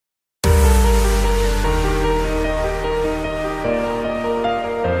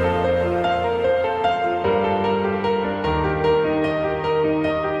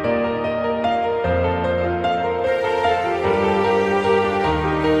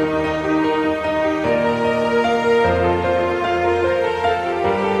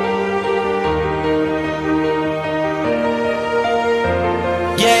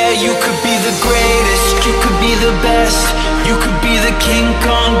the best. You could be the King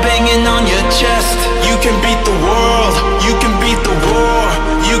Kong banging on your chest. You can beat the world, you can beat the war.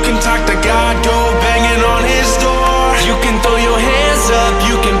 You can talk to God, go banging on his door. You can throw your hands up,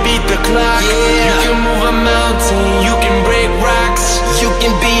 you can beat the clock. You can move a mountain, you can break rocks. You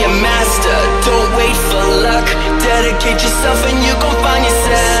can be a master, don't wait for luck. Dedicate yourself and you gon' find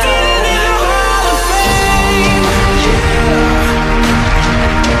yourself standing in the Hall of Fame.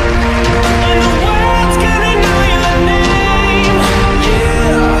 And the world's gonna know your name.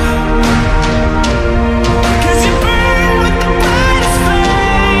 Cause you burn with the brightest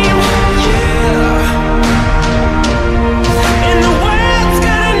flame. And the world's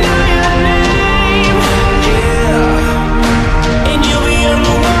gonna know your name. And you'll be on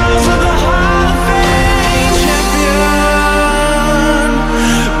the walls of the Hall of Fame. Champion,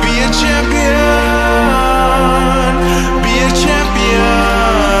 be a champion, be a champion,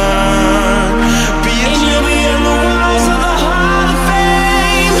 be a And you'll be on the walls of the Hall of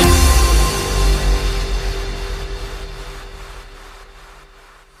Fame.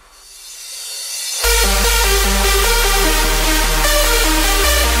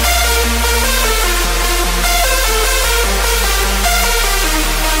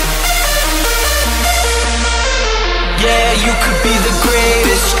 Yeah, you could be the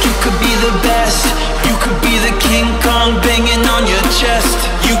greatest, you could be the best. You could be the King Kong banging on your chest.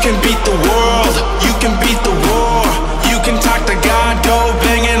 You can beat the world, you can beat the war. You can talk to God, go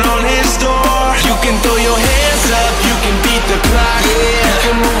banging on his door. You can throw your hands up, you can beat the clock. You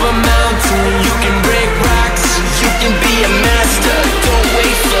can move a mountain, you can break rocks. You can be a master, don't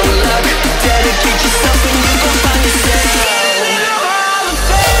wait for luck. Dedicate yourself and you gon' find yourself in the Hall of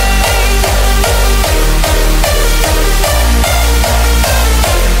Fame.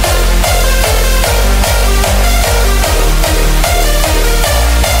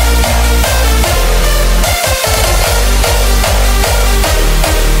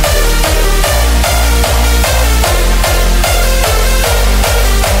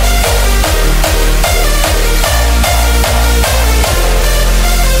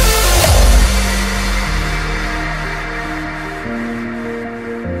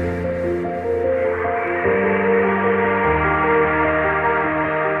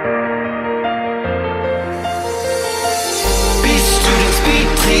 Be students, be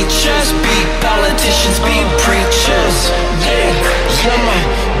teachers, be politicians, be preachers. Yeah, come on.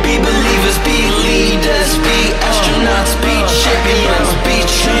 Be believers, be leaders, be astronauts, be champions, be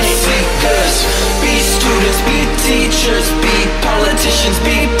truth seekers. Be students, be teachers, be politicians,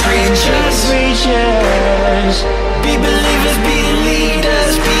 be preachers. Be believers.